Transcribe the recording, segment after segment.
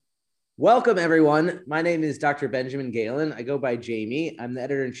Welcome, everyone. My name is Dr. Benjamin Galen. I go by Jamie. I'm the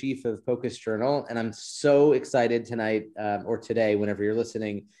editor-in-chief of POCUS Journal, and I'm so excited tonight or today, whenever you're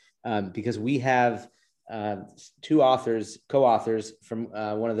listening, because we have two co-authors from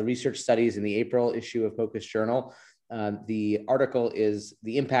one of the research studies in the April issue of POCUS Journal. The article is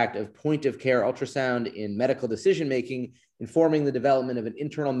The Impact of Point-of-Care Ultrasound in Medical Decision-Making, Informing the Development of an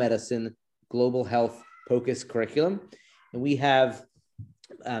Internal Medicine Global Health POCUS Curriculum. And we have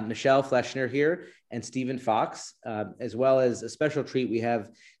Michelle Fleschner here and Stephen Fox, as well as a special treat. We have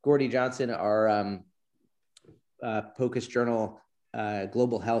Gordy Johnson, our POCUS Journal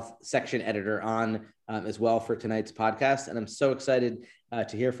Global Health section editor on as well for tonight's podcast. And I'm so excited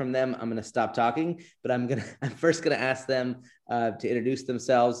to hear from them. I'm going to stop talking, but I'm first going to ask them to introduce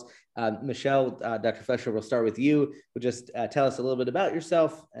themselves. Michelle, Dr. Fleschner, we'll start with you. We'll just tell us a little bit about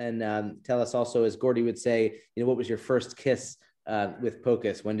yourself and tell us also, as Gordy would say, what was your first kiss with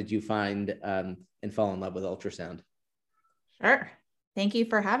POCUS? When did you find and fall in love with ultrasound? Sure. Thank you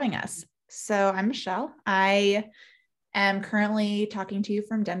for having us. So I'm Michelle. I am currently talking to you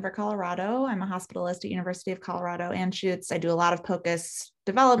from Denver, Colorado. I'm a hospitalist at University of Colorado Anschutz. I do a lot of POCUS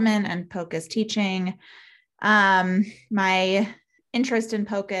development and POCUS teaching. My interest in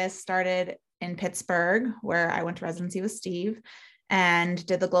POCUS started in Pittsburgh, where I went to residency with Steve and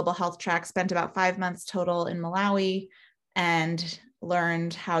did the global health track, spent about 5 months total in Malawi, and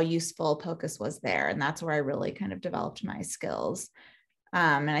learned how useful POCUS was there. And that's where I really kind of developed my skills.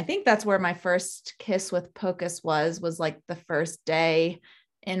 And I think that's where my first kiss with POCUS was like the first day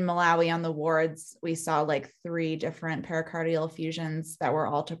in Malawi on the wards. We saw like 3 different pericardial effusions that were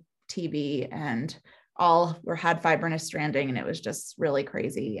all to TB and all had fibrinous stranding. And it was just really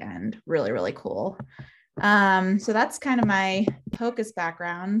crazy and really, really cool. So that's kind of my POCUS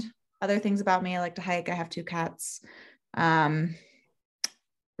background. Other things about me: I like to hike. I have 2 cats.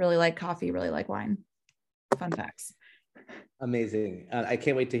 Really like coffee, really like wine. Fun facts. Amazing. I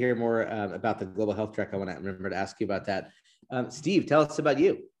can't wait to hear more about the global health track. I want to remember to ask you about that. Steve, tell us about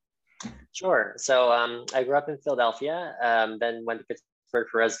you. Sure. So I grew up in Philadelphia, then went to Pittsburgh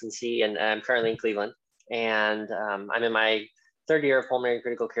for residency, and I'm currently in Cleveland. And I'm in my 3rd year of pulmonary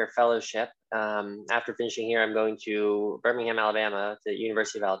critical care fellowship. After finishing here, I'm going to Birmingham, Alabama, to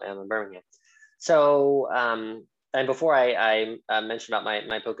University of Alabama, Birmingham. So, and before I mentioned about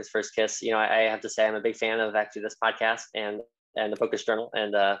my POCUS first kiss, I have to say I'm a big fan of actually this podcast and the POCUS Journal,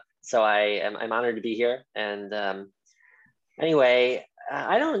 and so I'm honored to be here. And anyway,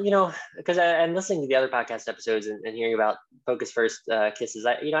 I don't, because I'm listening to the other podcast episodes and hearing about POCUS first kisses.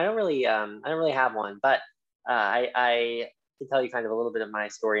 I don't really have one, but I can tell you kind of a little bit of my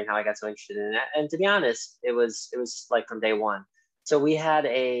story and how I got so interested in it. And to be honest, it was like from day one. So we had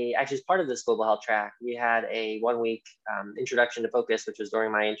actually as part of this global health track, we had a 1-week introduction to POCUS, which was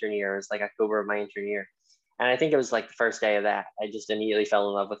during my intern year. It was like October of my intern year. And I think it was like the first day of that, I just immediately fell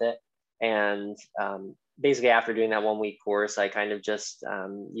in love with it. And basically after doing that 1-week course, I kind of just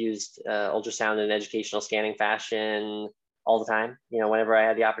used ultrasound in an educational scanning fashion all the time, whenever I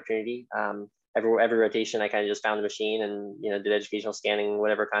had the opportunity. Every rotation, I kind of just found a machine and, did educational scanning,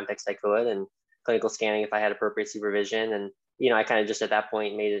 whatever context I could, and clinical scanning if I had appropriate supervision. And I kind of just at that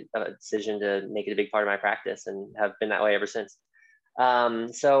point made a decision to make it a big part of my practice and have been that way ever since.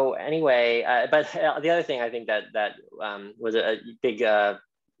 So anyway, but the other thing I think that was a big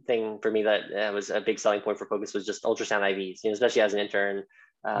thing for me that was a big selling point for POCUS was just ultrasound IVs, especially as an intern.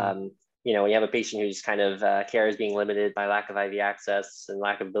 When you have a patient whose kind of care is being limited by lack of IV access and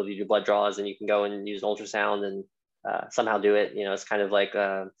lack of ability to do blood draws, and you can go and use ultrasound and somehow do it, it's kind of like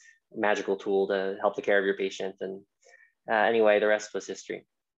a magical tool to help the care of your patient. And anyway, the rest was history.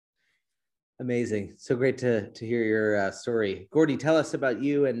 Amazing. So great to hear your story. Gordy, tell us about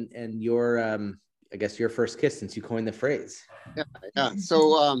you and your, I guess, your first kiss, since you coined the phrase. Yeah.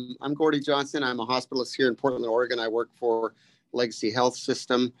 So I'm Gordy Johnson. I'm a hospitalist here in Portland, Oregon. I work for Legacy Health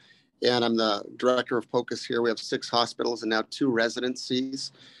System, and I'm the director of POCUS here. We have 6 hospitals and now 2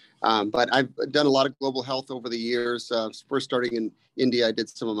 residencies. But I've done a lot of global health over the years. First starting in India, I did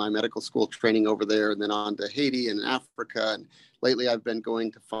some of my medical school training over there, and then on to Haiti and Africa. And lately I've been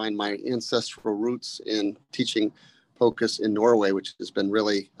going to find my ancestral roots in teaching POCUS in Norway, which has been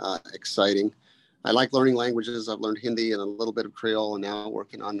really exciting. I like learning languages. I've learned Hindi and a little bit of Creole, and now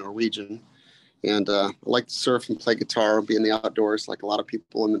working on Norwegian. And I like to surf and play guitar, be in the outdoors like a lot of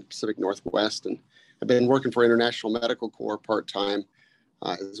people in the Pacific Northwest. And I've been working for International Medical Corps part-time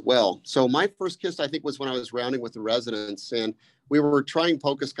as well. So my first kiss, I think, was when I was rounding with the residents, and we were trying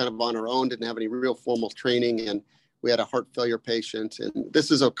POCUS kind of on our own, didn't have any real formal training, and we had a heart failure patient. And this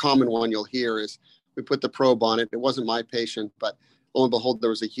is a common one you'll hear is we put the probe on it. It wasn't my patient, but lo and behold, there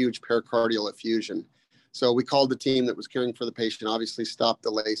was a huge pericardial effusion. So we called the team that was caring for the patient, obviously stopped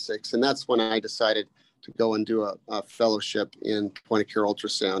the Lasix. And that's when I decided to go and do a fellowship in point of care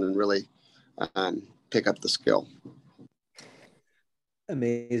ultrasound and really pick up the skill.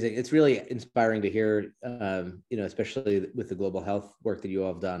 Amazing. It's really inspiring to hear, especially with the global health work that you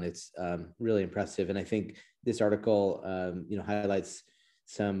all have done. It's really impressive. And I think this article, highlights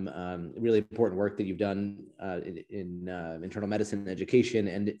some really important work that you've done in internal medicine education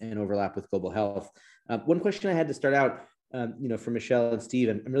and overlap with global health. One question I had to start out, for Michelle and Steve,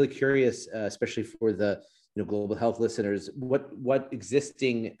 I'm really curious, especially for the global health listeners, what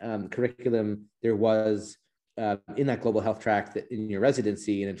existing curriculum there was in that global health track in your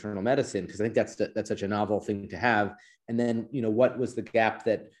residency in internal medicine, because I think that's such a novel thing to have. And then, what was the gap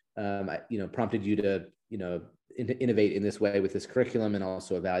that prompted you to innovate in this way with this curriculum and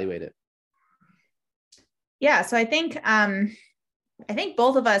also evaluate it? Yeah, so I think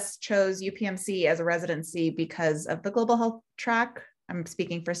both of us chose UPMC as a residency because of the global health track. I'm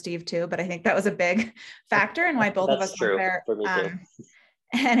speaking for Steve too, but I think that was a big factor in why both of us went there. For me too.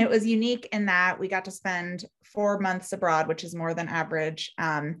 And it was unique in that we got to spend 4 months abroad, which is more than average.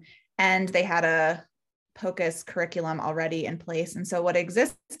 And they had a POCUS curriculum already in place. And so what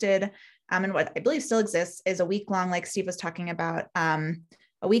existed, and what I believe still exists, is a week-long, like Steve was talking about,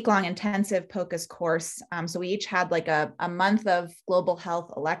 a week-long intensive POCUS course. So we each had like a month of global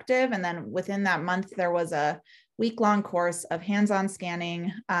health elective. And then within that month, there was a week-long course of hands-on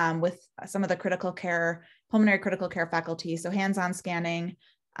scanning with some of the pulmonary critical care faculty. So hands-on scanning,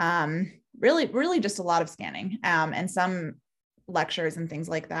 really just a lot of scanning and some lectures and things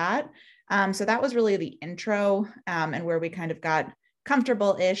like that. So that was really the intro and where we kind of got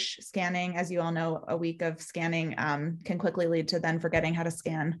comfortable-ish scanning. As you all know, a week of scanning can quickly lead to then forgetting how to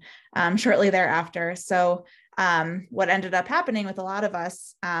scan shortly thereafter. So what ended up happening with a lot of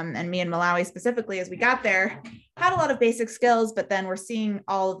us, and me in Malawi specifically, as we got there, had a lot of basic skills, but then we're seeing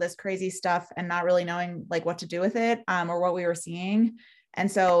all of this crazy stuff and not really knowing like what to do with it or what we were seeing. And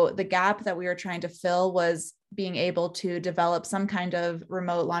so the gap that we were trying to fill was being able to develop some kind of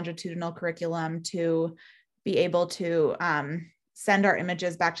remote longitudinal curriculum to be able to send our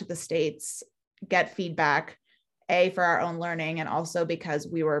images back to the States, get feedback, for our own learning, and also because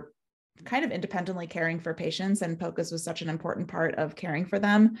we were kind of independently caring for patients, and POCUS was such an important part of caring for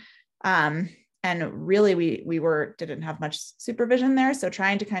them. And really, we didn't have much supervision there. So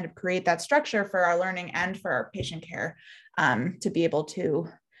trying to kind of create that structure for our learning and for our patient care to be able to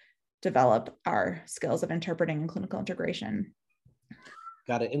develop our skills of interpreting and clinical integration.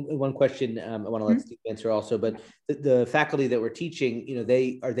 Got it. And one question I want to let Steve answer also, but the faculty that we're teaching,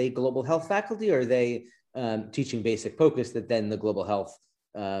 are they global health faculty, or are they teaching basic POCUS that then the global health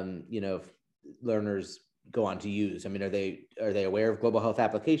learners go on to use? I mean, are they aware of global health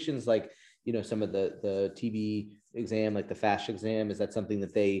applications, like some of the TB exam, like the FASH exam? Is that something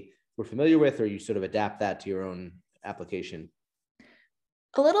that they were familiar with, or you sort of adapt that to your own application?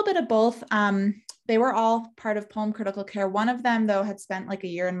 A little bit of both. They were all part of Pulm Critical Care. One of them, though, had spent like a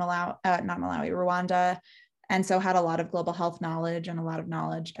year in Rwanda, and so had a lot of global health knowledge and a lot of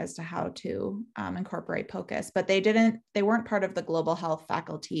knowledge as to how to incorporate POCUS. But they weren't part of the global health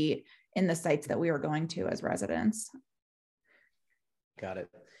faculty in the sites that we were going to as residents. Got it.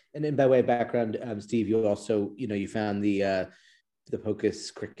 And then by way of background, Steve, you also, you found the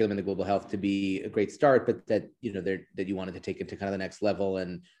POCUS curriculum in the global health to be a great start, but that you wanted to take it to kind of the next level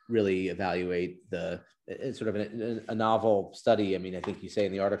and really evaluate it's sort of a novel study. I mean, I think you say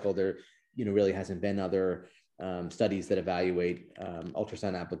in the article there, really hasn't been other studies that evaluate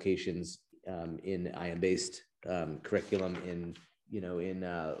ultrasound applications in IM-based curriculum in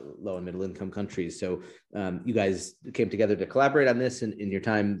low and middle income countries. So you guys came together to collaborate on this in your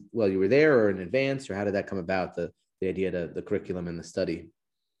time while you were there, or in advance, or how did that come about, the idea to the curriculum and the study?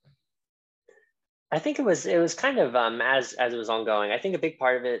 I think it was kind of as it was ongoing. I think a big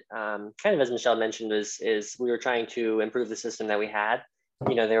part of it, kind of as Michelle mentioned, is we were trying to improve the system that we had.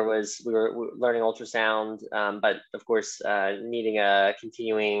 We were learning ultrasound, but of course needing a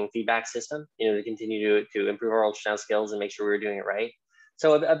continuing feedback system, to continue to improve our ultrasound skills and make sure we were doing it right.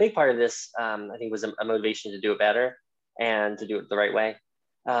 So a big part of this, I think, was a motivation to do it better and to do it the right way,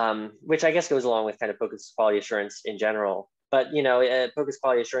 which I guess goes along with kind of POCUS quality assurance in general. But POCUS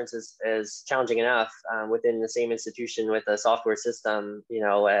quality assurance is challenging enough within the same institution with a software system. You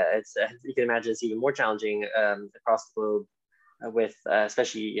can imagine it's even more challenging across the globe. With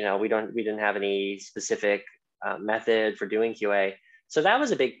especially, we didn't have any specific method for doing QA. So that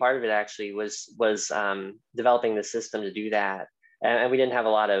was a big part of it, actually, was developing the system to do that. And we didn't have a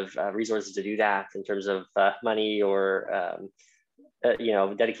lot of resources to do that in terms of money or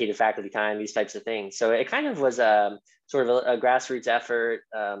dedicated faculty time, these types of things. So it kind of was sort of a grassroots effort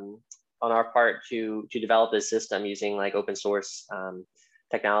on our part to develop this system using like open source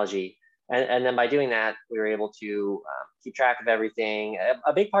technology. And then by doing that, we were able to keep track of everything.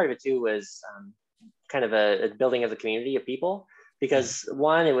 A big part of it too was kind of a building of the community of people, because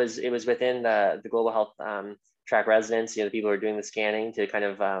one, it was within the global health track residents, the people who are doing the scanning, to kind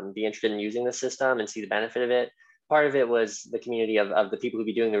of be interested in using the system and see the benefit of it. Part of it was the community of the people who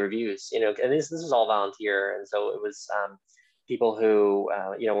be doing the reviews, and this was all volunteer. And so it was people who,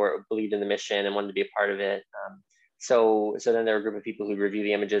 were believed in the mission and wanted to be a part of it. So then there were a group of people who review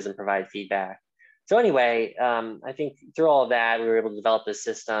the images and provide feedback. So anyway, I think through all of that, we were able to develop this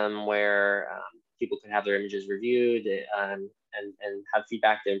system where people could have their images reviewed and have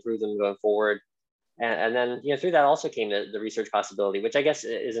feedback to improve them going forward. And then, through that also came the research possibility, which I guess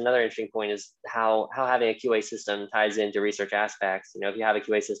is another interesting point, is how having a QA system ties into research aspects. If you have a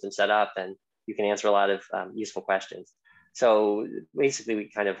QA system set up, then you can answer a lot of useful questions. So basically, we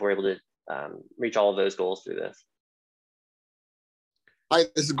kind of were able to reach all of those goals through this. Hi,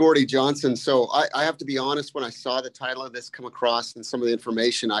 this is Gordy Johnson. So I have to be honest, when I saw the title of this come across and some of the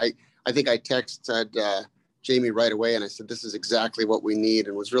information, I think I texted Jamie right away, and I said, this is exactly what we need,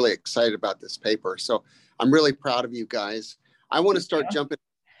 and was really excited about this paper. So I'm really proud of you guys. I want to start jumping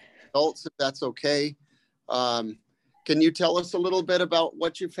results, if that's okay. Can you tell us a little bit about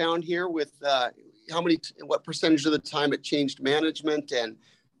what you found here with what percentage of the time it changed management and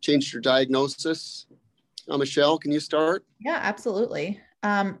changed your diagnosis? Michelle, can you start? Yeah, absolutely.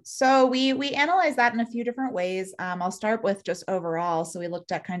 So we analyzed that in a few different ways. I'll start with just overall. So we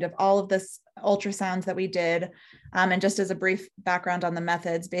looked at kind of all of this ultrasounds that we did. And just as a brief background on the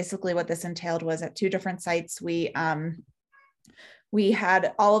methods, basically what this entailed was at 2 different sites, we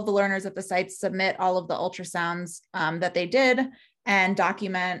had all of the learners at the sites submit all of the ultrasounds that they did and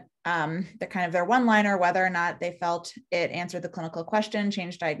document the kind of their one-liner, whether or not they felt it answered the clinical question,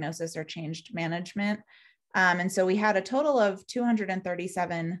 changed diagnosis, or changed management. And so we had a total of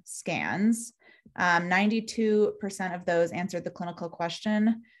 237 scans. 92% of those answered the clinical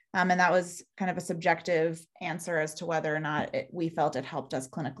question. And that was kind of a subjective answer as to whether or not we felt it helped us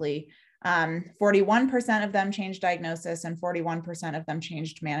clinically. 41% of them changed diagnosis and 41% of them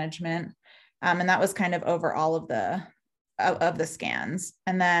changed management. And that was kind of over all of the scans.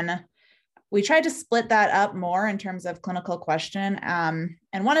 And then we tried to split that up more in terms of clinical question.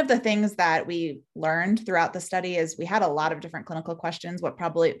 And one of the things that we learned throughout the study is we had a lot of different clinical questions.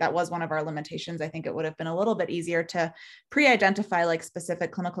 That was one of our limitations. I think it would have been a little bit easier to pre-identify like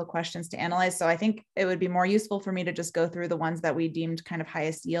specific clinical questions to analyze. So I think it would be more useful for me to just go through the ones that we deemed kind of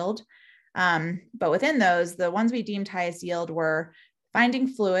highest yield. But within those, the ones we deemed highest yield were finding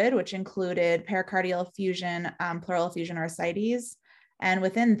fluid, which included pericardial effusion, pleural effusion, or ascites. And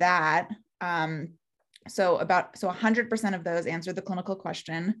within that, so 100% of those answered the clinical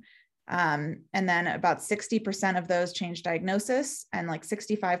question. And then about 60% of those changed diagnosis and like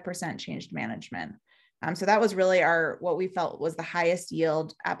 65% changed management. So that was really what we felt was the highest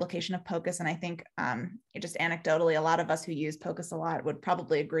yield application of POCUS. And I think just anecdotally, a lot of us who use POCUS a lot would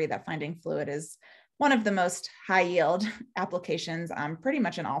probably agree that finding fluid is one of the most high yield applications pretty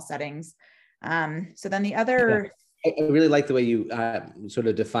much in all settings. So then the other... I really like the way you sort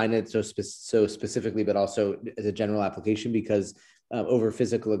of define it so specifically, but also as a general application, because over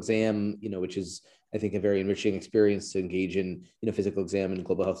physical exam, which is, I think, a very enriching experience to engage in, physical exam in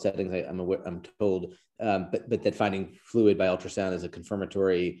global health settings. I'm told, but that finding fluid by ultrasound is a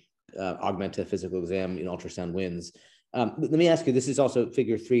confirmatory augment to physical exam in ultrasound wins. Let me ask you, this is also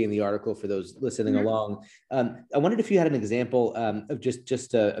figure 3 in the article for those listening along. I wondered if you had an example of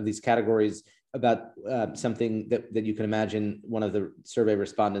just of these categories about something that you can imagine one of the survey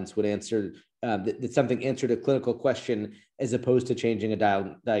respondents would answer, that something answered a clinical question as opposed to changing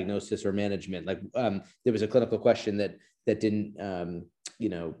a diagnosis or management. Like there was a clinical question that didn't,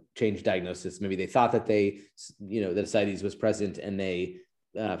 change diagnosis. Maybe they thought that that ascites was present and they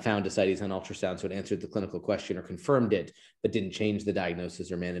found ascites on ultrasound, so it answered the clinical question or confirmed it, but didn't change the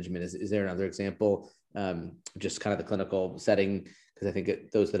diagnosis or management. Is there another example, just kind of the clinical setting? Because I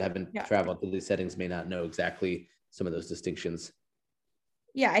think those that haven't traveled to these settings may not know exactly some of those distinctions.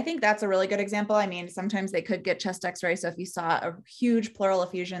 Yeah, I think that's a really good example. I mean, sometimes they could get chest x-ray. So if you saw a huge pleural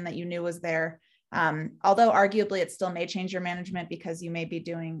effusion that you knew was there, although arguably it still may change your management because you may be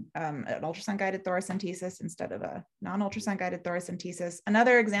doing an ultrasound guided thoracentesis instead of a non-ultrasound guided thoracentesis.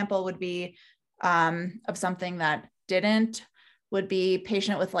 Another example would be of something that would be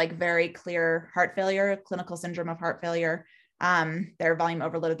patient with like very clear heart failure, clinical syndrome of heart failure. Their volume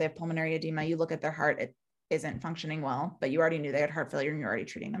overloaded, they have pulmonary edema. You look at their heart, isn't functioning well, but you already knew they had heart failure and you're already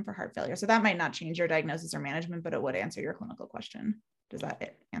treating them for heart failure. So that might not change your diagnosis or management, but it would answer your clinical question. Does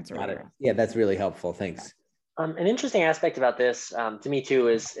that answer what you're asking? Yeah, that's really helpful. Thanks. An interesting aspect about this to me too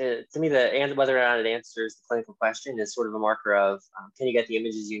is whether or not it answers the clinical question is sort of a marker of can you get the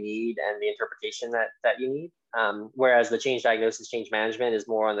images you need and the interpretation that you need. Whereas the change diagnosis, change management is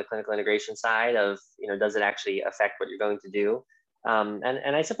more on the clinical integration side of, does it actually affect what you're going to do?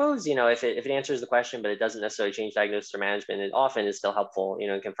 And I suppose, if it answers the question, but it doesn't necessarily change diagnosis or management, it often is still helpful,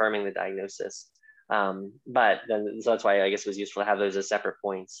 in confirming the diagnosis. But then, so that's why I guess it was useful to have those as separate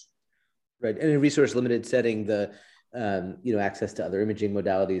points. Right. And in a resource limited setting, the, access to other imaging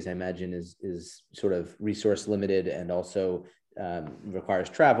modalities, I imagine is sort of resource limited and also requires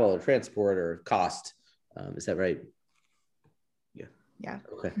travel or transport or cost. Is that right? Yeah. Yeah.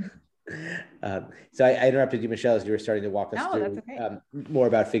 Okay. So I interrupted you, Michelle, as you were starting to walk us through more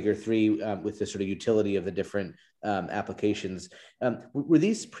about figure 3 with the sort of utility of the different applications. Were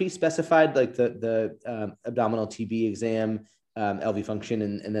these pre-specified, like the abdominal TB exam, LV function,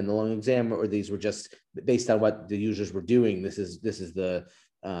 and then the lung exam, or these were just based on what the users were doing? This is the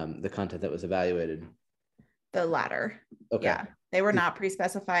content that was evaluated. The latter. Okay. Yeah, they were not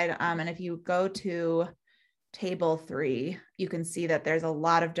pre-specified. And if you go to table 3, you can see that there's a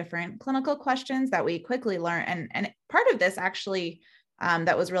lot of different clinical questions that we quickly learn. And part of this actually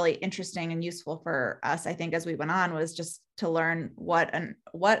that was really interesting and useful for us, I think, as we went on, was just to learn what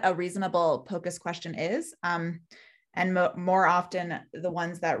a reasonable POCUS question is. And more often, the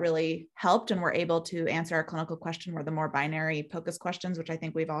ones that really helped and were able to answer our clinical question were the more binary POCUS questions, which I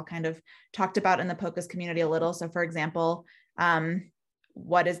think we've all kind of talked about in the POCUS community a little. So for example,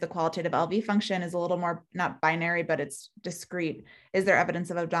 what is the qualitative LV function is a little more not binary, but it's discrete. Is there evidence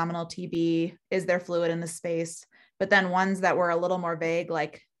of abdominal TB? Is there fluid in the space? But then ones that were a little more vague,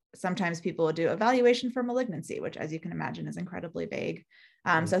 like sometimes people would do evaluation for malignancy, which, as you can imagine, is incredibly vague.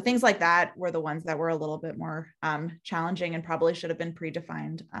 So things like that were the ones that were a little bit more challenging and probably should have been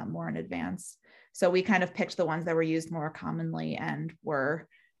predefined more in advance. So we kind of picked the ones that were used more commonly and were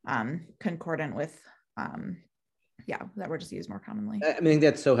concordant with, that were just used more commonly. I think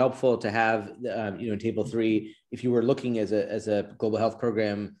that's so helpful to have, in table 3, if you were looking as a global health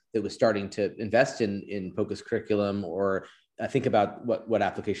program that was starting to invest in POCUS curriculum or think about what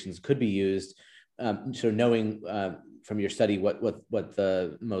applications could be used. So knowing from your study what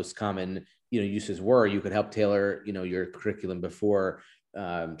the most common uses were, you could help tailor your curriculum before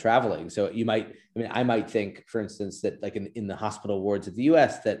traveling. So I might think, for instance, that like in the hospital wards of the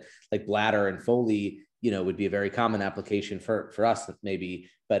US, that like bladder and Foley would be a very common application for us maybe,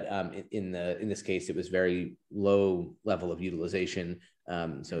 but in this case it was very low level of utilization.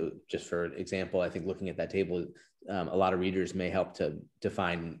 So just for example, I think looking at that table, a lot of readers may help to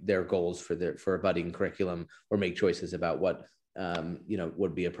define their goals for a budding curriculum or make choices about what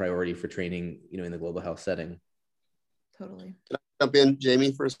would be a priority for training in the global health setting. Totally. Can I jump in,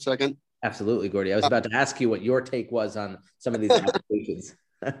 Jamie, for a second? Absolutely, Gordy. I was about to ask you what your take was on some of these applications.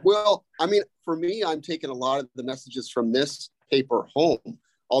 Well, I mean, for me, I'm taking a lot of the messages from this paper home.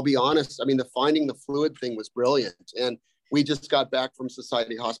 I'll be honest. I mean, the finding the fluid thing was brilliant. And we just got back from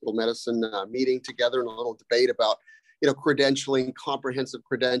Society of Hospital Medicine meeting together in a little debate about, credentialing, comprehensive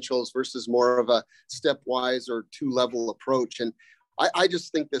credentials versus more of a stepwise or 2-level approach. And I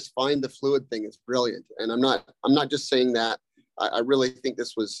just think this find the fluid thing is brilliant. And I'm not just saying that. I really think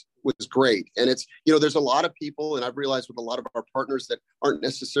this was great. And it's, there's a lot of people, and I've realized with a lot of our partners that aren't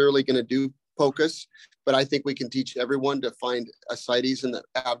necessarily going to do POCUS, but I think we can teach everyone to find ascites in the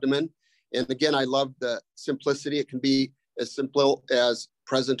abdomen. And again, I love the simplicity. It can be as simple as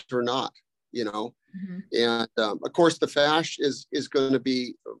present or not, Mm-hmm. And of course, the FASH is going to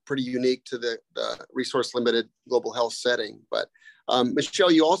be pretty unique to the resource limited global health setting. But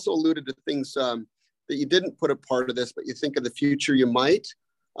Michelle, you also alluded to things that you didn't put a part of this, but you think in the future you might,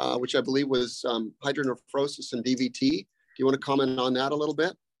 which I believe was hydronephrosis and DVT. Do you want to comment on that a little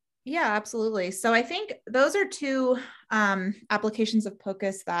bit? Yeah, absolutely. So I think those are two applications of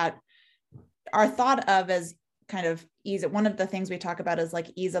POCUS that are thought of as kind of ease. One of the things we talk about is like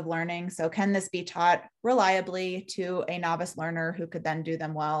ease of learning. So can this be taught reliably to a novice learner who could then do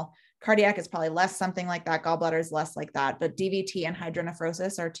them well? Cardiac is probably less something like that. Gallbladder is less like that. But DVT and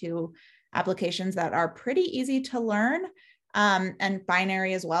hydronephrosis are two applications that are pretty easy to learn. And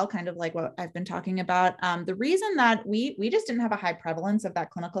binary as well, kind of like what I've been talking about. The reason that we just didn't have a high prevalence of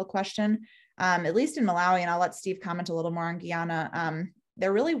that clinical question, at least in Malawi, and I'll let Steve comment a little more on Guyana,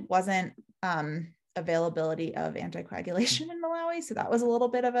 there really wasn't availability of anticoagulation in Malawi. So that was a little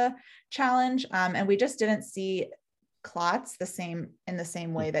bit of a challenge. And we just didn't see clots in the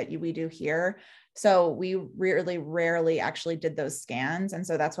same way that we do here. So we really rarely actually did those scans. And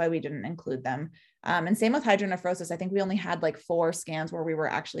so that's why we didn't include them. And same with hydronephrosis. I think we only had like 4 scans where we were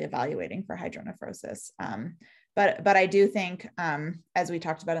actually evaluating for hydronephrosis. But I do think, as we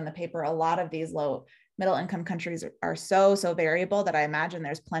talked about in the paper, a lot of these middle income countries are so variable that I imagine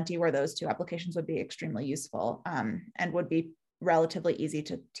there's plenty where those 2 applications would be extremely useful, and would be relatively easy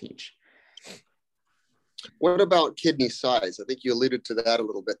to teach. What about kidney size? I think you alluded to that a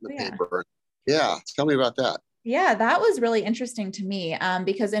little bit in the paper. Yeah, tell me about that. Yeah, that was really interesting to me,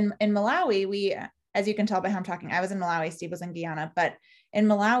 because in Malawi, we, as you can tell by how I'm talking, I was in Malawi, Steve was in Guyana, but in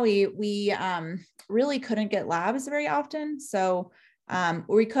Malawi, we really couldn't get labs very often. So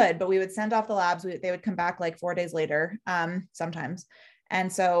we could, but we would send off the labs. They would come back like 4 days later, sometimes.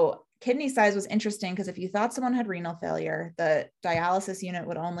 And so kidney size was interesting because if you thought someone had renal failure, the dialysis unit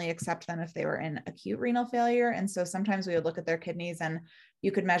would only accept them if they were in acute renal failure. And so sometimes we would look at their kidneys and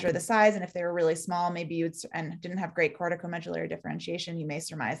you could measure the size. And if they were really small, maybe and didn't have great corticomedullary differentiation, you may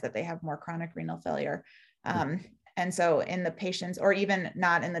surmise that they have more chronic renal failure. And so in the patients, or even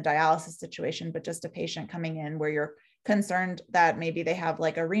not in the dialysis situation, but just a patient coming in where you're concerned that maybe they have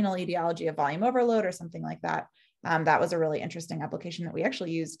like a renal etiology of volume overload or something like that. That was a really interesting application that we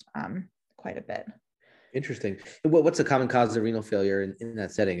actually used quite a bit. Interesting. What's a common cause of renal failure in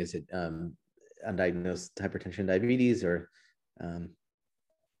that setting? Is it undiagnosed hypertension, diabetes, or?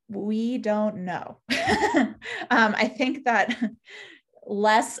 We don't know. I think that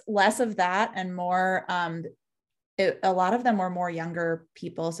less of that and more, a lot of them were more younger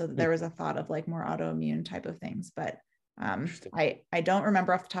people. So there was a thought of like more autoimmune type of things, but I don't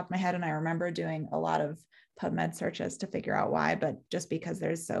remember off the top of my head. And I remember doing a lot of PubMed searches to figure out why, but just because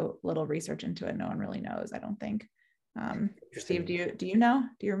there's so little research into it, no one really knows, I don't think. Steve, do you know?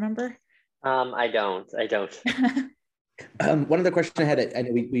 Do you remember? I don't. One other question I had, I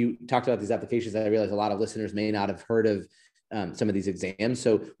know we talked about these applications. I realize a lot of listeners may not have heard of some of these exams.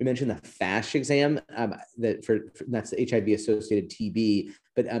 So we mentioned the FASH exam, that's the HIV-associated TB.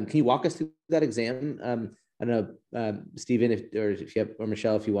 But can you walk us through that exam? I don't know, Stephen, or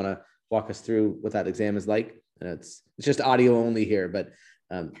Michelle, if you want to walk us through what that exam is like. It's just audio only here, but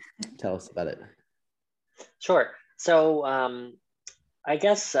tell us about it. Sure. So I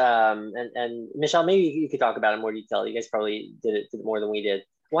guess, and Michelle, maybe you could talk about it in more detail. You guys probably did it more than we did.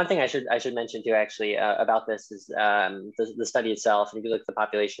 One thing I should mention too, actually, about this is the study itself. And if you look at the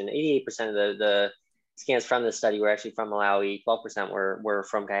population, 88% of the scans from the study were actually from Malawi, 12% were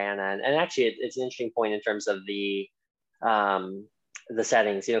from Guyana. And actually, it's an interesting point in terms of the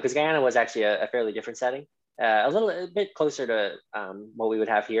settings, because Guyana was actually a fairly different setting, a bit closer to what we would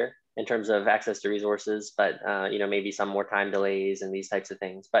have here in terms of access to resources, but maybe some more time delays and these types of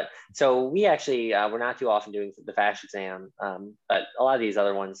things. But so we actually we're not too often doing the FASH exam, but a lot of these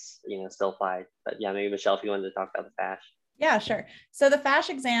other ones still apply. But yeah, maybe Michelle, if you wanted to talk about the FASH. Yeah, sure. So the FASH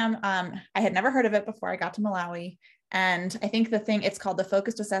exam, I had never heard of it before I got to Malawi, and I think it's called the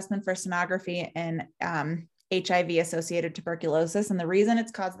Focused Assessment for Sonography in HIV-associated tuberculosis, and the reason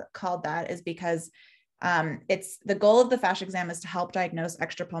it's called that is because it's the goal of the FASH exam is to help diagnose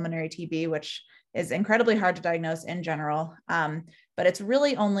extrapulmonary TB, which is incredibly hard to diagnose in general. But it's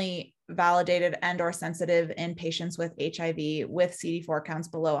really only validated and or sensitive in patients with HIV with CD4 counts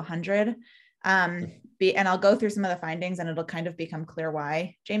below 100. And I'll go through some of the findings and it'll kind of become clear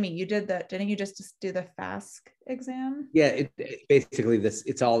why. Jamie, you didn't you just do the FASC exam? Yeah, basically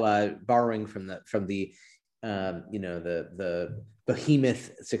it's all borrowing from the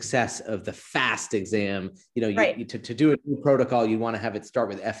behemoth success of the FAST exam. Right. To do a new protocol, you want to have it start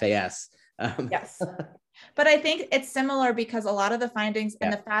with FAS. Yes. But I think it's similar because a lot of the findings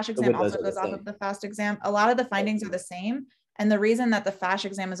in the FASH exam also goes off of the FAST exam. A lot of the findings are the same. And the reason that the FASH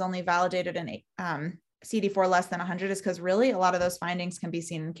exam is only validated in CD4 less than 100 is because really a lot of those findings can be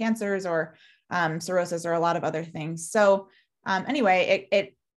seen in cancers or cirrhosis or a lot of other things. So anyway,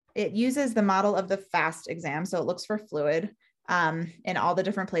 it uses the model of the FAST exam. So it looks for fluid in all the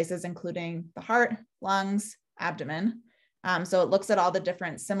different places, including the heart, lungs, abdomen. So it looks at all the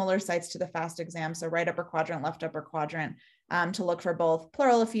different similar sites to the FAST exam. So right upper quadrant, left upper quadrant, to look for both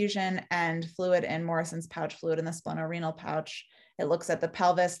pleural effusion and fluid in Morrison's pouch fluid in the splenorenal pouch. It looks at the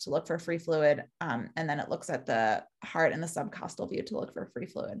pelvis to look for free fluid. And then it looks at the heart and the subcostal view to look for free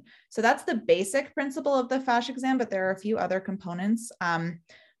fluid. So that's the basic principle of the FASH exam, but there are a few other components.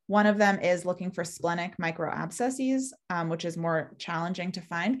 One of them is looking for splenic microabscesses, which is more challenging to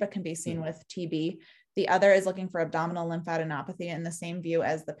find, but can be seen with TB. The other is looking for abdominal lymphadenopathy in the same view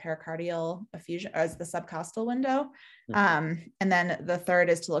as the pericardial effusion, as the subcostal window. And then the third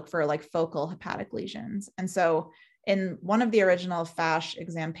is to look for like focal hepatic lesions. And so in one of the original FASH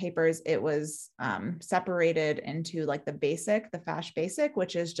exam papers, it was separated into like the FASH basic,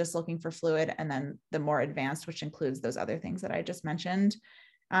 which is just looking for fluid, and then the more advanced, which includes those other things that I just mentioned.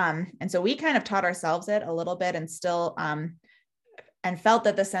 And so we kind of taught ourselves it a little bit, and still, and felt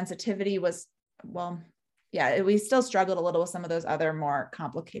that the sensitivity was, well, yeah, we still struggled a little with some of those other more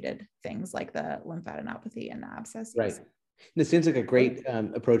complicated things like the lymphadenopathy and the abscesses. Right. And it seems like a great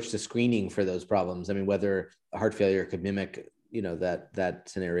approach to screening for those problems. I mean, whether heart failure could mimic, that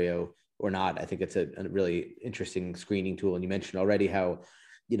scenario or not, I think it's a really interesting screening tool. And you mentioned already how,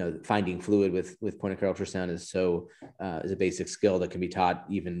 finding fluid with point of care ultrasound is a basic skill that can be taught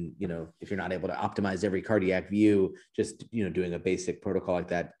even, if you're not able to optimize every cardiac view, just, doing a basic protocol like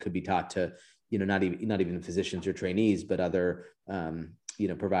that could be taught to, not even physicians or trainees, but other,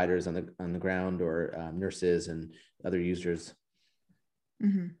 providers on the ground, or nurses and other users.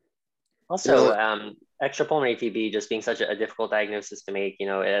 Mm-hmm. Also, extrapulmonary TB just being such a difficult diagnosis to make,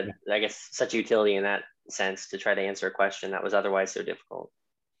 I guess such utility in that sense to try to answer a question that was otherwise so difficult.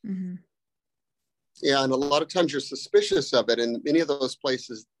 Mm-hmm. Yeah, and a lot of times you're suspicious of it. And many of those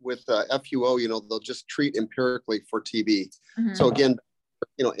places with FUO, they'll just treat empirically for TB. Mm-hmm. So again,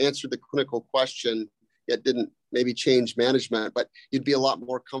 answer the clinical question. It didn't maybe change management, but you'd be a lot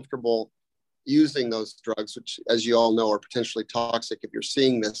more comfortable using those drugs, which, as you all know, are potentially toxic if you're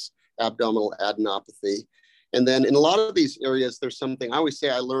seeing this abdominal adenopathy. And then in a lot of these areas, there's something I always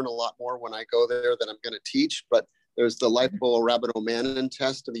say I learn a lot more when I go there than I'm going to teach, but there's the liporhabitomannan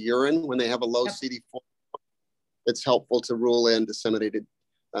test of the urine when they have a low CD4. It's helpful to rule in disseminated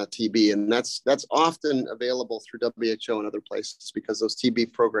TB, and that's often available through WHO and other places because those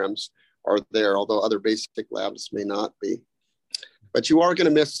TB programs are there, although other basic labs may not be. But you are going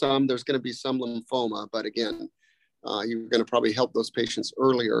to miss some. There's going to be some lymphoma, but again, you're going to probably help those patients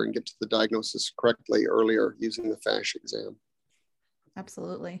earlier and get to the diagnosis correctly earlier using the FASH exam.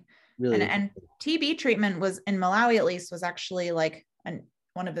 Absolutely. Really, and TB treatment was, in Malawi at least, was actually like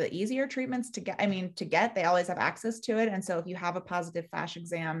one of the easier treatments to get. They always have access to it. And so if you have a positive FASH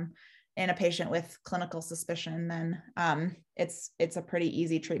exam in a patient with clinical suspicion, then it's a pretty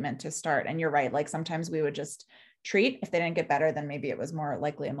easy treatment to start. And you're right, like sometimes we would just treat. If they didn't get better, then maybe it was more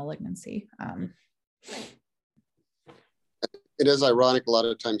likely a malignancy. It is ironic, a lot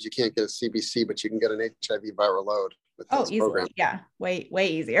of times you can't get a CBC, but you can get an HIV viral load with this easily. program. Yeah, way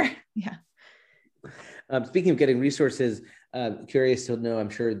easier. Yeah. Speaking of getting resources, curious to know, I'm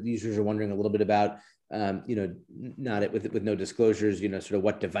sure users are wondering a little bit about, not with no disclosures, sort of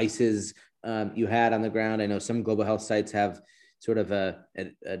what devices you had on the ground. I know some global health sites have sort of a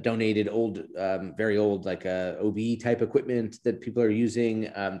donated old, very old, like OB type equipment that people are using.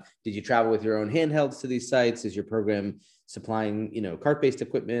 Did you travel with your own handhelds to these sites? Is your program supplying, cart-based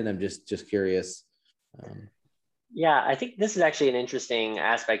equipment? I'm just curious. Yeah, I think this is actually an interesting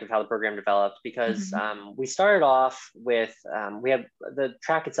aspect of how the program developed because we started off with, the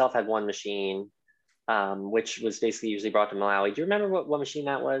track itself had one machine, which was basically usually brought to Malawi. Do you remember what machine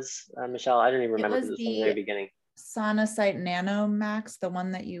that was, Michelle? I don't even remember because it was from the very beginning. Sonosite NanoMax, the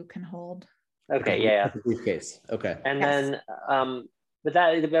one that you can hold. Okay, yeah. Briefcase. Okay. And then, but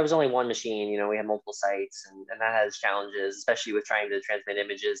that was only one machine. We had multiple sites, and that has challenges, especially with trying to transmit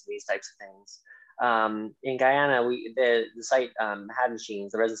images and these types of things. In Guyana, the site had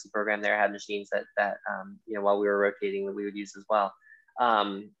machines. The residency program there had machines that while we were rotating, that we would use as well.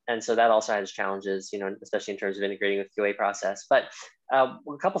 And so that also has challenges, especially in terms of integrating with the QA process. But a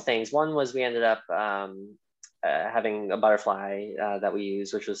couple things. One was we ended up having a butterfly that we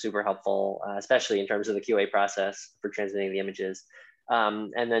used, which was super helpful, especially in terms of the QA process for transmitting the images.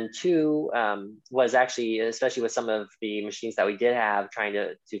 And then two was actually, especially with some of the machines that we did have, trying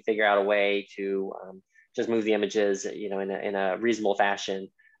to figure out a way to just move the images, in a reasonable fashion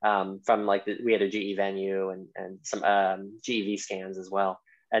from we had a GE venue and some GEV scans as well.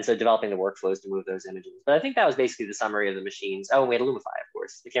 And so developing the workflows to move those images. But I think that was basically the summary of the machines. Oh, and we had a Lumify, of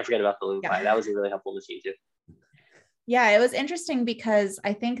course. You can't forget about the Lumify. Yeah. That was a really helpful machine too. Yeah, it was interesting because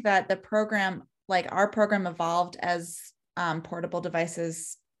I think that the program, like our program, evolved as portable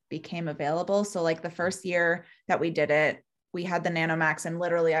devices became available. So like the first year that we did it, we had the NanoMax, and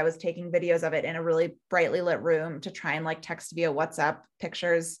literally I was taking videos of it in a really brightly lit room to try and like text via WhatsApp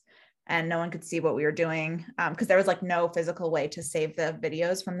pictures, and no one could see what we were doing because there was like no physical way to save the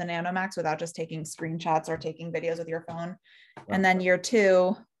videos from the NanoMax without just taking screenshots or taking videos with your phone. Wow. And then year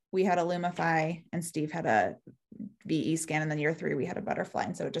two, we had a Lumify and Steve had a VE scan. And then year three, we had a butterfly.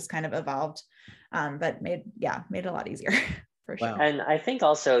 And so it just kind of evolved, but made it a lot easier for sure. Wow. And I think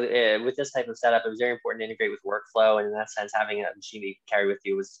also with this type of setup, it was very important to integrate with workflow. And in that sense, having a machine that you carry with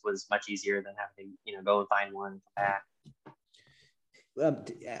you was much easier than having to, go and find one and come back.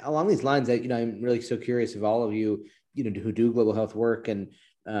 Along these lines, I'm really so curious of all of you, who do global health work, and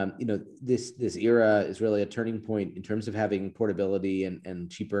this era is really a turning point in terms of having portability and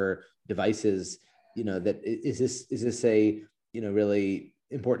cheaper devices. That is this a really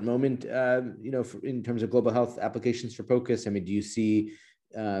important moment, in terms of global health applications for POCUS? I mean, do you see,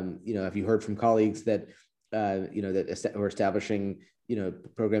 have you heard from colleagues that that are establishing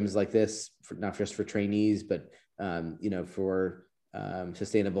programs like this for not just for trainees, but for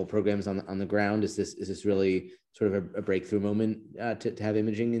sustainable programs on the ground? Is this really sort of a breakthrough moment to have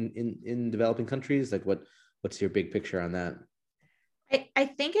imaging in developing countries? Like what's your big picture on that? I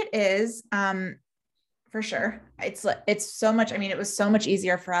think it is, for sure. It's so much, I mean, it was so much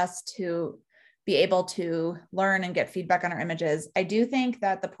easier for us to be able to learn and get feedback on our images. I do think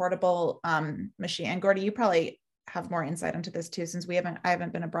that the portable machine, and Gordy, you probably have more insight into this too, since I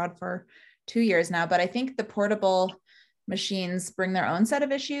haven't been abroad for 2 years now, but I think the portable machines bring their own set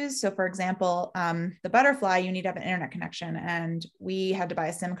of issues. So for example, the Butterfly, you need to have an internet connection, and we had to buy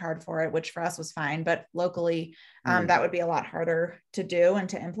a SIM card for it, which for us was fine, but locally that would be a lot harder to do and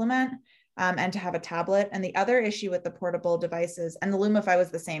to implement, and to have a tablet. And the other issue with the portable devices, and the Lumify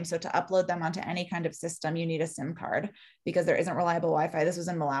was the same. So to upload them onto any kind of system, you need a SIM card because there isn't reliable Wi-Fi. This was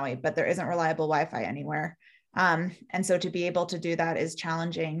in Malawi, but there isn't reliable Wi-Fi anywhere. And so to be able to do that is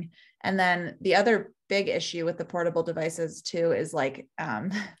challenging. And then the other big issue with the portable devices too is like,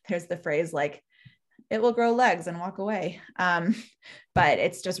 there's the phrase like, it will grow legs and walk away. But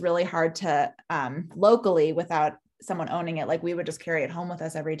it's just really hard to locally without someone owning it. Like we would just carry it home with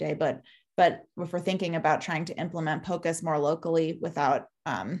us every day. But if we're thinking about trying to implement POCUS more locally without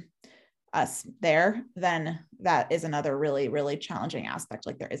us there, then that is another really, really challenging aspect.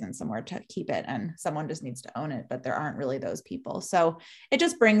 Like there isn't somewhere to keep it and someone just needs to own it, but there aren't really those people. So it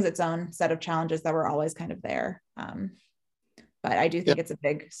just brings its own set of challenges that were always kind of there. But I do think it's a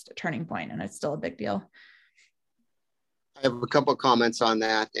big turning point, and it's still a big deal. I have a couple of comments on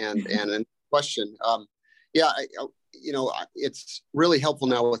that and a question. It's really helpful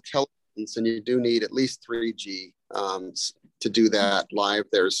now with televisions, and you do need at least 3G to do that live.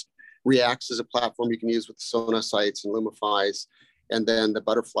 There's Reacts as a platform you can use with Sonosites and Lumifys, and then the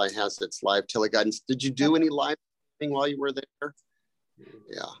Butterfly has its live teleguidance. Did you do any live thing while you were there?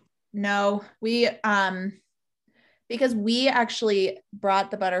 Yeah. No, we because we actually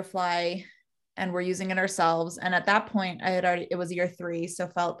brought the Butterfly and we're using it ourselves. And at that point, it was year 3, so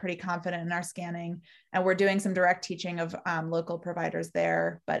felt pretty confident in our scanning. And we're doing some direct teaching of local providers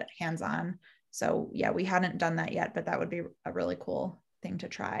there, but hands-on. So yeah, we hadn't done that yet, but that would be a really cool thing to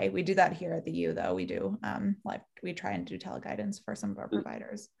try. We do that here at the U though. We do we try and do teleguidance for some of our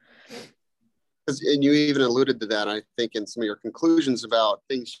providers. And you even alluded to that, I think, in some of your conclusions about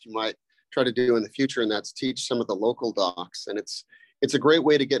things you might try to do in the future, and that's teach some of the local docs. And it's a great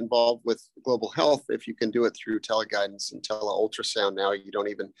way to get involved with global health if you can do it through teleguidance and tele-ultrasound. Now you don't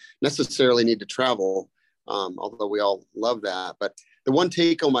even necessarily need to travel, although we all love that. But the one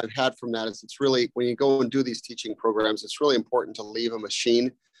take home I've had from that is it's really, when you go and do these teaching programs, it's really important to leave a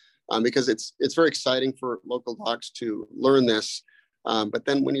machine because it's very exciting for local docs to learn this. But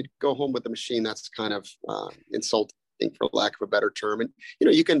then when you go home with the machine, that's kind of insulting, for lack of a better term.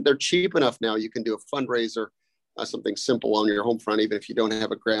 And they're cheap enough now. You can do a fundraiser, something simple on your home front, even if you don't have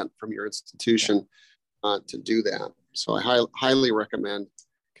a grant from your institution to do that. So I highly recommend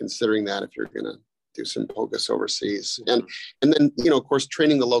considering that if you're going to do some POCUS overseas. And then, of course,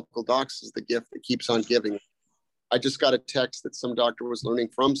 training the local docs is the gift that keeps on giving. I just got a text that some doctor was learning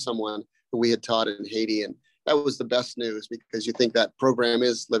from someone who we had taught in Haiti. And that was the best news, because you think that program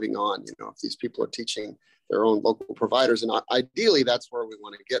is living on, if these people are teaching their own local providers. And ideally, that's where we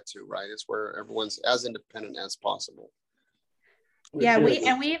want to get to, right? It's where everyone's as independent as possible. Yeah,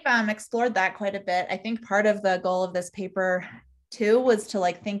 we've explored that quite a bit. I think part of the goal of this paper too was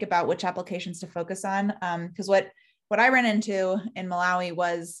to think about which applications to focus on. Because what I ran into in Malawi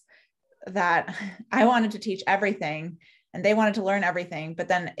was that I wanted to teach everything and they wanted to learn everything, but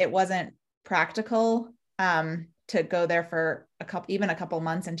then it wasn't practical to go there for even a couple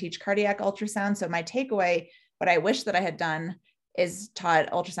months and teach cardiac ultrasound. So my takeaway, what I wish that I had done, is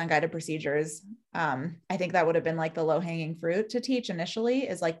taught ultrasound guided procedures. I think that would have been the low hanging fruit to teach initially,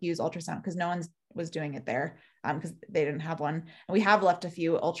 is use ultrasound, because no one was doing it there because they didn't have one. And we have left a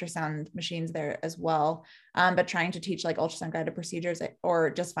few ultrasound machines there as well. But trying to teach ultrasound guided procedures or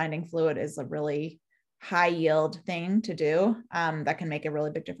just finding fluid is a really high yield thing to do that can make a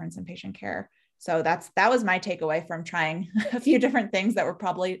really big difference in patient care. So that was my takeaway from trying a few different things that were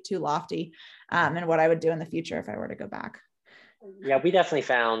probably too lofty, and what I would do in the future if I were to go back. Yeah, we definitely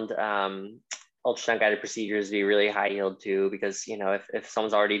found ultrasound guided procedures to be really high yield too, because if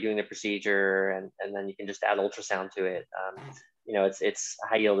someone's already doing the procedure and then you can just add ultrasound to it, it's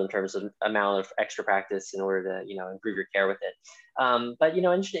high yield in terms of amount of extra practice in order to improve your care with it. But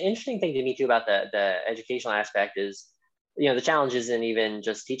interesting thing to me too about the educational aspect is the challenge isn't even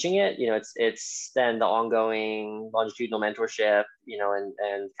just teaching it. It's then the ongoing longitudinal mentorship, and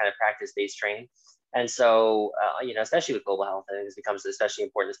kind of practice-based training. And so, especially with global health, I think this becomes especially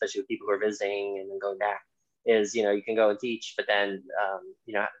important, especially with people who are visiting and then going back, is, you can go and teach, but then,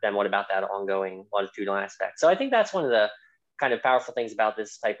 then what about that ongoing longitudinal aspect? So I think that's one of the kind of powerful things about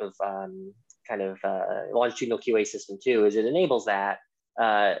this type of longitudinal QA system too, is it enables that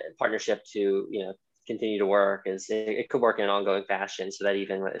partnership to, continue to work. Is it could work in an ongoing fashion, so that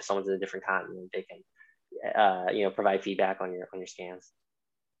even if someone's in a different continent, they can, provide feedback on your scans.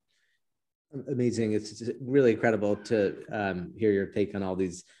 Amazing. It's really incredible to hear your take on all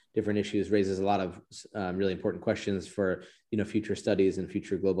these different issues. Raises a lot of really important questions for future studies and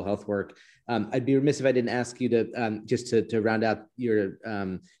future global health work. I'd be remiss if I didn't ask you to just to round out your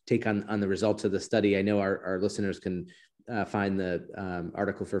take on the results of the study. I know our listeners can find the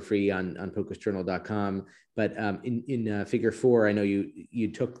article for free on POCUSjournal.com, but in figure 4, I know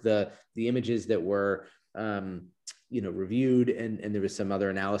you took the images that were reviewed, and there was some other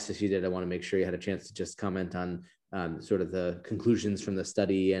analysis you did. I want to make sure you had a chance to just comment on sort of the conclusions from the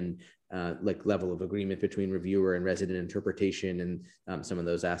study and like level of agreement between reviewer and resident interpretation and some of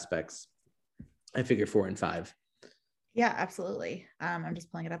those aspects. I figure 4 and 5. Yeah, absolutely. I'm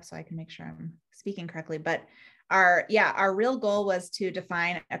just pulling it up so I can make sure I'm speaking correctly. But our real goal was to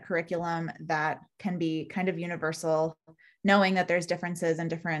define a curriculum that can be kind of universal, knowing that there's differences in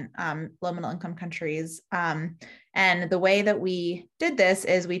different low middle income countries. And the way that we did this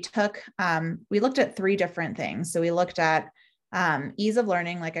is we looked at 3 different things. So we looked at ease of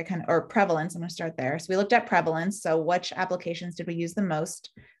learning, or prevalence. I'm going to start there. So we looked at prevalence. So which applications did we use the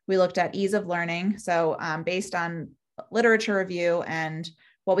most? We looked at ease of learning. So based on literature review and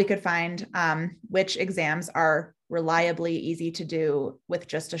what we could find, which exams are reliably easy to do with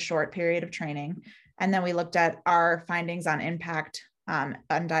just a short period of training. And then we looked at our findings on impact on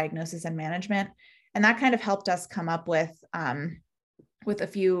diagnosis and management. And that kind of helped us come up with a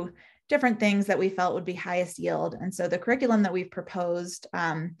few different things that we felt would be highest yield. And so the curriculum that we've proposed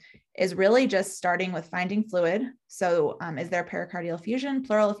is really just starting with finding fluid. So is there pericardial effusion,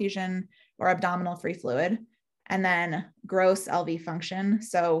 pleural effusion, or abdominal free fluid? And then gross LV function.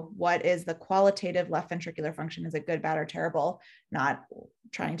 So what is the qualitative left ventricular function? Is it good, bad, or terrible? Not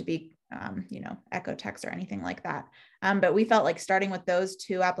trying to be echo text or anything like that. But we felt like starting with those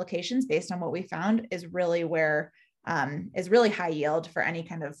 2 applications based on what we found is really where is really high yield for any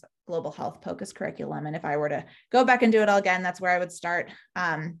kind of global health POCUS curriculum. And if I were to go back and do it all again, that's where I would start,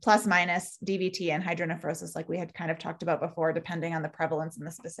 plus minus DVT and hydronephrosis, like we had kind of talked about before, depending on the prevalence in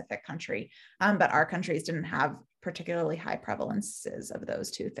the specific country. But our countries didn't have particularly high prevalences of those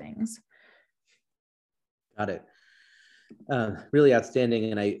 2 things. Got it. Really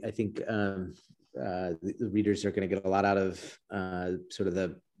outstanding. And I think the readers are going to get a lot out of sort of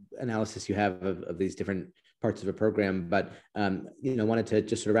the analysis you have of these different parts of a program, but wanted to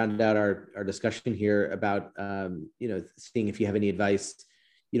just sort of round out our discussion here about seeing if you have any advice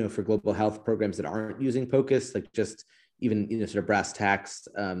for global health programs that aren't using POCUS, like just even sort of brass tacks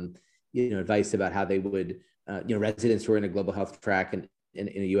advice about how they would residents who are in a global health track and in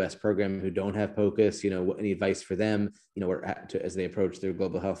a U.S. program who don't have POCUS, any advice for them, as they approach their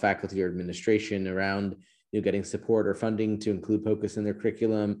global health faculty or administration around getting support or funding to include POCUS in their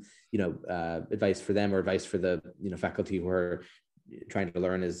curriculum, advice for them or advice for the faculty who are trying to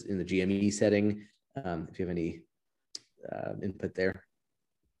learn is in the GME setting. If you have any input there.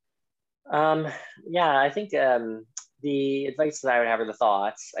 Yeah, I think the advice that I would have, or the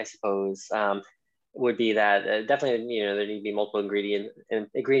thoughts, I suppose, would be that definitely there need to be multiple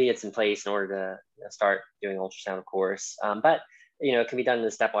ingredients in place in order to start doing ultrasound, of course. But it can be done in a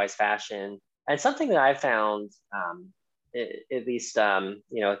stepwise fashion. And something that I've found, at least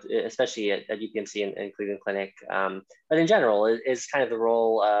especially at UPMC and Cleveland Clinic, but in general, is kind of the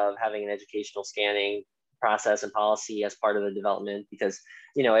role of having an educational scanning process and policy as part of the development. Because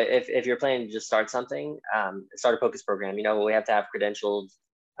if you're planning to just start something, start a POCUS program, we have to have credentialed,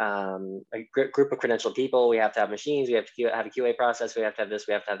 a group of credentialed people. We have to have machines. We have to have a QA process. We have to have this.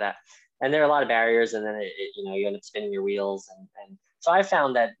 We have to have that. And there are a lot of barriers, and then you end up spinning your wheels. And so I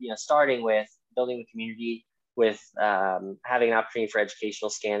found that starting with building the community, having an opportunity for educational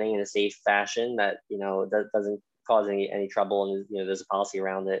scanning in a safe fashion that, that doesn't cause any trouble, and there's a policy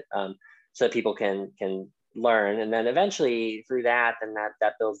around it, so that people can learn. And then eventually through that, then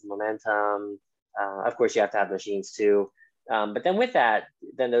that builds the momentum. Of course, you have to have machines too. But then with that,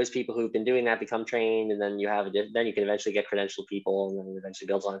 then those people who've been doing that become trained, and then then you can eventually get credentialed people, and then it eventually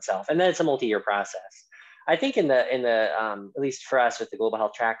builds on itself. And then it's a multi-year process. I think in the at least for us with the global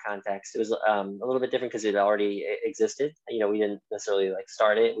health track context, it was a little bit different because it already existed. We didn't necessarily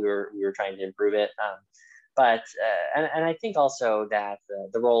start it. We were trying to improve it. But I think also that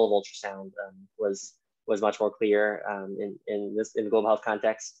the role of ultrasound was much more clear in the global health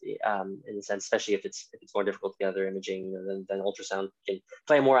context, in the sense, especially if it's more difficult to gather imaging, then ultrasound can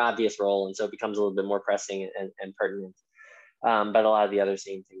play a more obvious role, and so it becomes a little bit more pressing and pertinent. But a lot of the other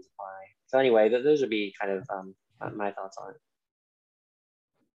same things apply. So anyway, those would be kind of my thoughts on it.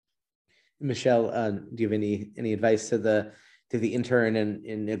 Michelle, do you have any advice to the intern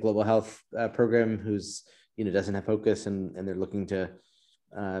in a global health program who's doesn't have POCUS, and they're looking to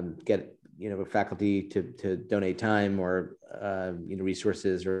get faculty to donate time or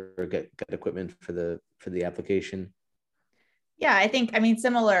resources or get equipment for the application? Yeah, I mean,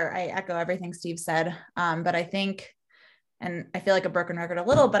 similar. I echo everything Steve said, but I think, and I feel like a broken record a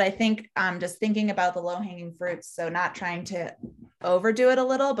little, but I think just thinking about the low-hanging fruits. So not trying to overdo it a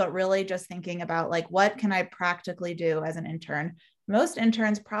little, but really just thinking about what can I practically do as an intern? Most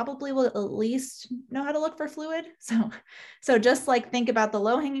interns probably will at least know how to look for fluid. So just think about the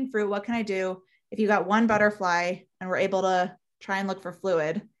low-hanging fruit. What can I do? If you got one butterfly and we're able to try and look for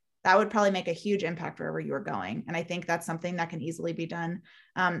fluid, that would probably make a huge impact wherever you are going. And I think that's something that can easily be done.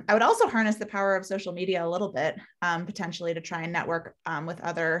 I would also harness the power of social media a little bit, potentially to try and network with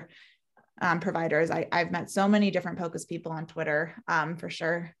other providers. I've met so many different POCUS people on Twitter, for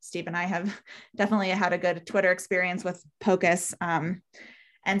sure. Steve and I have definitely had a good Twitter experience with POCUS.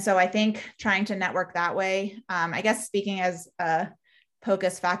 And so I think trying to network that way, I guess speaking as a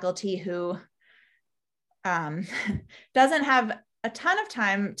POCUS faculty who doesn't have a ton of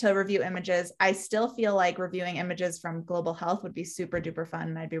time to review images, I still feel like reviewing images from global health would be super duper fun.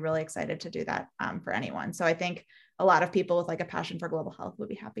 And I'd be really excited to do that for anyone. So I think a lot of people with a passion for global health would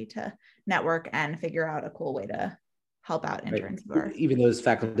be happy to network and figure out a cool way to help out interns. Right. Even those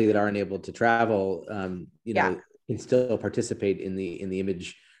faculty that aren't able to travel, can still participate in the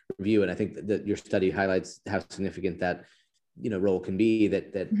image review. And I think that your study highlights how significant that, role can be,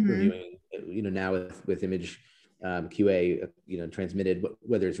 that mm-hmm. reviewing, now with image QA, transmitted,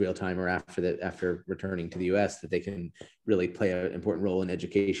 whether it's real time or after returning to the US, that they can really play an important role in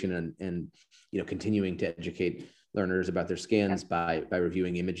education and continuing to educate learners about their scans by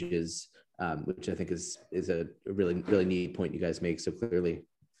reviewing images, which I think is a really, really neat point you guys make so clearly.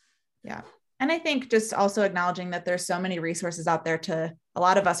 Yeah. And I think just also acknowledging that there's so many resources out there a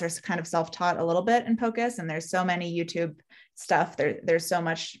lot of us are kind of self-taught a little bit in POCUS, and there's so many YouTube stuff. There's so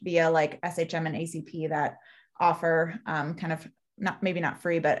much via SHM and ACP that offer kind of maybe not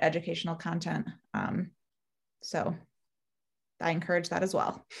free, but educational content. So I encourage that as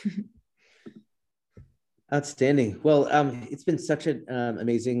well. Outstanding. Well, it's been such an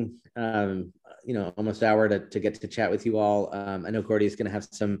amazing, almost hour to get to chat with you all. I know Gordy is going to have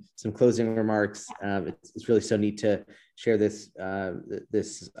some closing remarks. It's really so neat to share this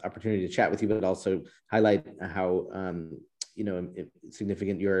opportunity to chat with you, but also highlight how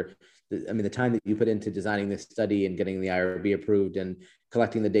significant the time that you put into designing this study and getting the IRB approved and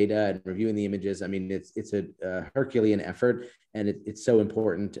collecting the data and reviewing the images. I mean, it's a Herculean effort, and it's so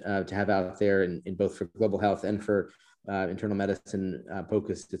important to have out there in both for global health and for internal medicine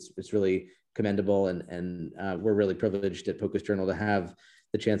POCUS. It's really commendable, and we're really privileged at POCUS Journal to have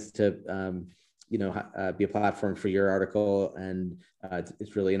the chance to be a platform for your article, and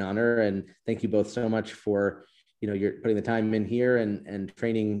it's really an honor. And thank you both so much for you're putting the time in here and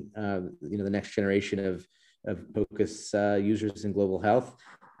training the next generation of POCUS users in global health.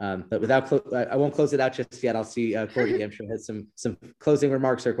 But I won't close it out just yet. I'll see Gordy, I'm sure, has some closing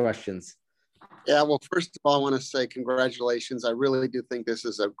remarks or questions. Yeah, well, first of all, I want to say congratulations. I really do think this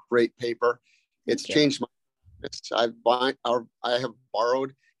is a great paper. It's changed my life. I have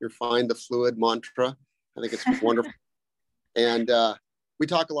borrowed your Find the Fluid mantra. I think it's wonderful. And we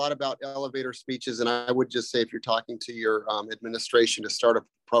talk a lot about elevator speeches, and I would just say, if you're talking to your administration to start a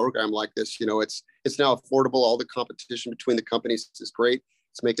program like this, it's now affordable. All the competition between the companies is great.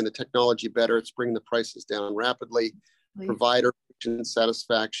 It's making the technology better. It's bringing the prices down rapidly. Provider patient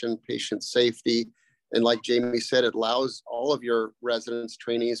satisfaction, patient safety, and like Jamie said, it allows all of your residents,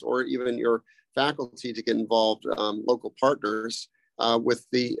 trainees, or even your faculty to get involved, local partners with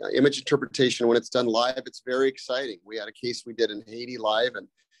the image interpretation. When it's done live, it's very exciting. We had a case we did in Haiti live and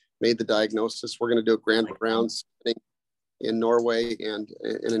made the diagnosis. We're going to do a grand rounds in Norway and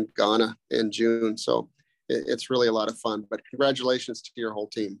in Ghana in June. So it's really a lot of fun, but congratulations to your whole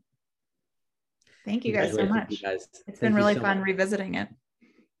team. Thank you guys so much. It's been really fun revisiting it.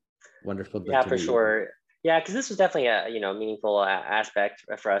 Wonderful. Yeah, for sure. Yeah, because this was definitely a meaningful aspect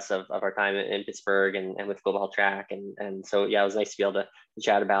for us of our time in Pittsburgh and with Global Health Track, and so yeah, it was nice to be able to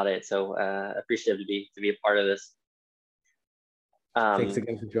chat about it. So appreciative to be a part of this. Thanks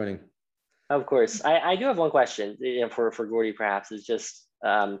again for joining. Of course, I do have one question for Gordy, perhaps, is just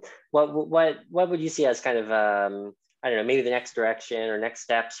what would you see as kind of I don't know, maybe the next direction or next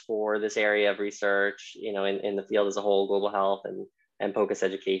steps for this area of research, in the field as a whole, global health and POCUS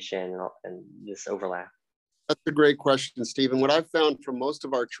education and this overlap? That's a great question, Stephen. What I've found from most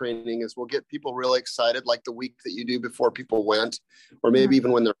of our training is we'll get people really excited, like the week that you do before people went, or maybe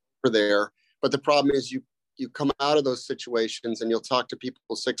even when they're over there. But the problem is you come out of those situations and you'll talk to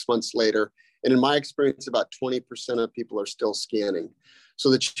people 6 months later. And in my experience, about 20% of people are still scanning. So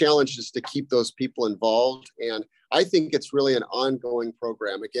the challenge is to keep those people involved. And I think it's really an ongoing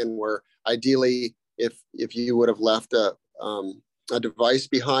program, again, where ideally, if you would have left a device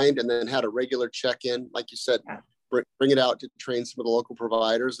behind and then had a regular check-in, like you said, bring it out to train some of the local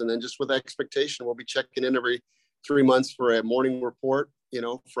providers. And then just with expectation, we'll be checking in every 3 months for a morning report,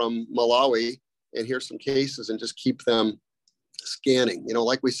 from Malawi, and here's some cases, and just keep them scanning.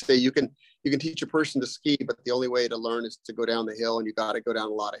 Like we say, you can teach a person to ski, but the only way to learn is to go down the hill, and you got to go down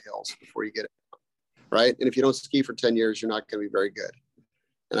a lot of hills before you get it, right? And if you don't ski for 10 years, you're not going to be very good.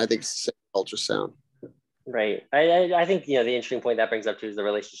 And I think it's the same ultrasound. Right. I think, the interesting point that brings up too is the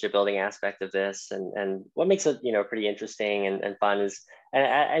relationship building aspect of this, and what makes it, pretty interesting and fun is,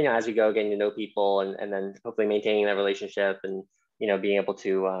 and as we go getting to know people and then hopefully maintaining that relationship and, being able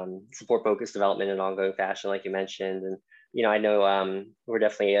to support POCUS development in an ongoing fashion, like you mentioned. And, I know we're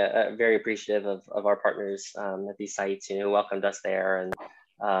definitely very appreciative of our partners at these sites, who welcomed us there. And,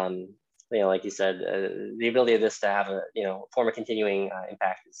 like you said, the ability of this to have a, form of continuing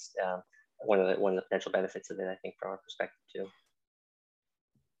impact is one of the potential benefits of it, I think, from our perspective too.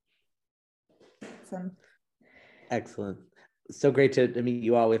 Awesome. Excellent. So great to meet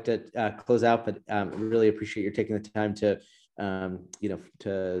you all. We have to close out, but really appreciate you taking the time to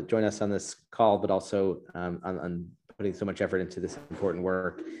to join us on this call, but also on putting so much effort into this important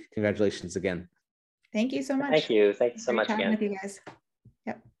work. Congratulations again. Thank you so much. Thank you. Thank you so much again. With you guys.